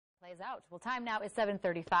plays out. Well, time now is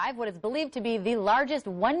 7:35. What is believed to be the largest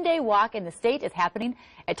one-day walk in the state is happening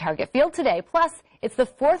at Target Field today. Plus, it's the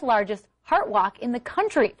fourth largest Heart Walk in the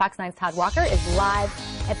country. Fox 9's Todd Walker is live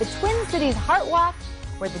at the Twin Cities Heart Walk,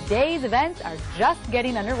 where the day's events are just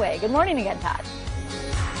getting underway. Good morning again, Todd.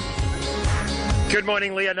 Good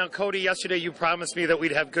morning, Leah. Now, Cody, yesterday you promised me that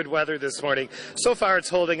we'd have good weather this morning. So far, it's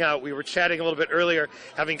holding out. We were chatting a little bit earlier,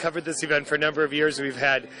 having covered this event for a number of years. We've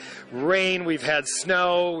had rain, we've had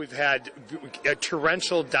snow, we've had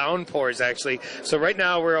torrential downpours, actually. So right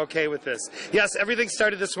now, we're okay with this. Yes, everything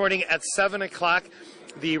started this morning at 7 o'clock.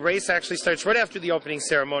 The race actually starts right after the opening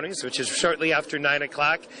ceremonies, which is shortly after 9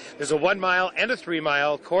 o'clock. There's a 1 mile and a 3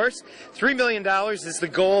 mile course. $3 million is the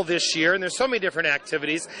goal this year, and there's so many different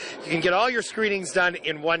activities. You can get all your screenings done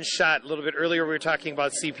in one shot. A little bit earlier, we were talking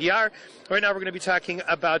about CPR. Right now, we're going to be talking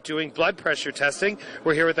about doing blood pressure testing.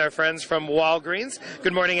 We're here with our friends from Walgreens.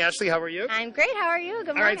 Good morning, Ashley. How are you? I'm great. How are you? Good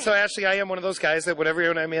morning. All right, so Ashley, I am one of those guys that whenever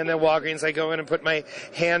I'm in the Walgreens, I go in and put my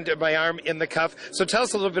arm in the cuff. So tell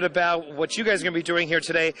us a little bit about what you guys are going to be doing here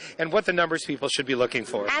today and what the numbers people should be looking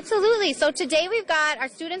for. Absolutely. So today we've got our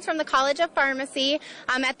students from the College of Pharmacy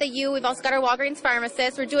at the U. We've also got our Walgreens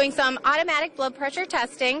pharmacists. We're doing some automatic blood pressure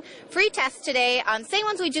testing, free tests today, same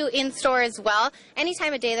ones we do in store as well, any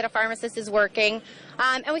time of day that a pharmacist is working.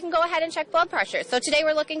 And we can go ahead and check blood pressure. So today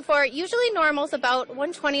we're looking for usually normals about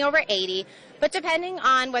 120/80, but depending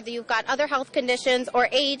on whether you've got other health conditions or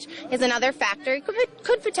age is another factor, you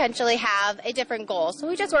could potentially have a different goal. So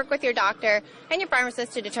we just work with your doctor and your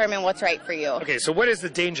pharmacist to determine what's right for you. Okay, so what is the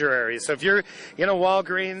danger area? So if you're in a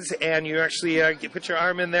Walgreens and you actually put your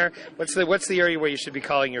arm in there, what's the area where you should be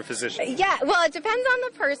calling your physician? Yeah, well, it depends on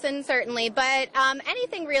the person, certainly, but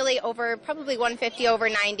anything really over probably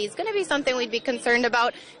 150/90 is going to be something we'd be concerned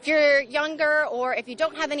about. If you're younger or if you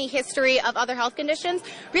don't have any history of other health conditions,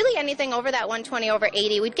 really anything over that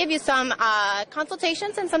 120/80, we'd give you some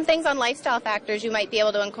consultations and some things on lifestyle factors you might be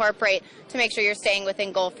able to incorporate to make sure you're staying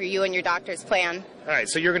within goal for you and your doctor's plan. All right,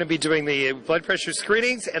 so you're going to be doing the blood pressure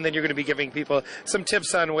screenings, and then you're going to be giving people some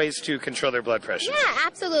tips on ways to control their blood pressure. Yeah,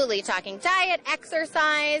 absolutely. Talking diet,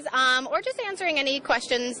 exercise, or just answering any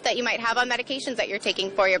questions that you might have on medications that you're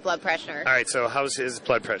taking for your blood pressure. All right, so how's his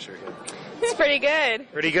blood pressure? It's pretty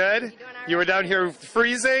good. Pretty good? You were down here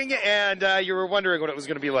freezing, and you were wondering what it was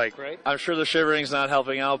going to be like, right? I'm sure the shivering's not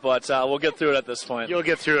helping out, but we'll get through it at this point. You'll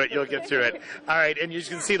get through it. You'll get through it. All right, and you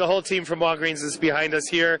can see the whole team from Walgreens is behind us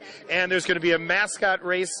here, and there's going to be a mascot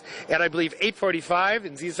race at, I believe, 8:45,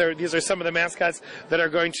 and these are some of the mascots that are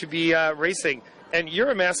going to be racing. And you're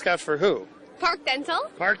a mascot for who? Park Dental.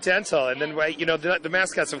 Park Dental, and then the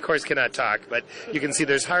mascots, of course, cannot talk, but you can see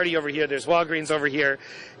there's Hardy over here, there's Walgreens over here,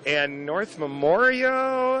 and North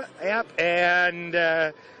Memorial, yep, and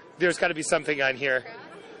there's got to be something on here.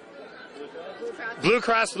 Blue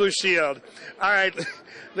Cross Blue Shield. All right,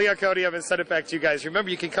 Leah, Cody, I'm going to send it back to you guys.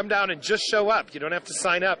 Remember, you can come down and just show up. You don't have to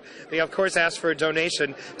sign up. They, of course, ask for a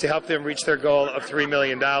donation to help them reach their goal of $3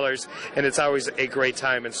 million, and it's always a great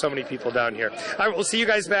time, and so many people down here. All right, we'll see you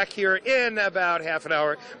guys back here in about half an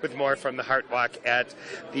hour with more from the Heart Walk at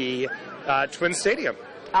the Twin Stadium.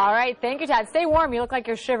 All right, thank you, Todd. Stay warm. You look like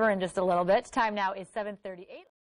you're shivering just a little bit. Time now is 7:38.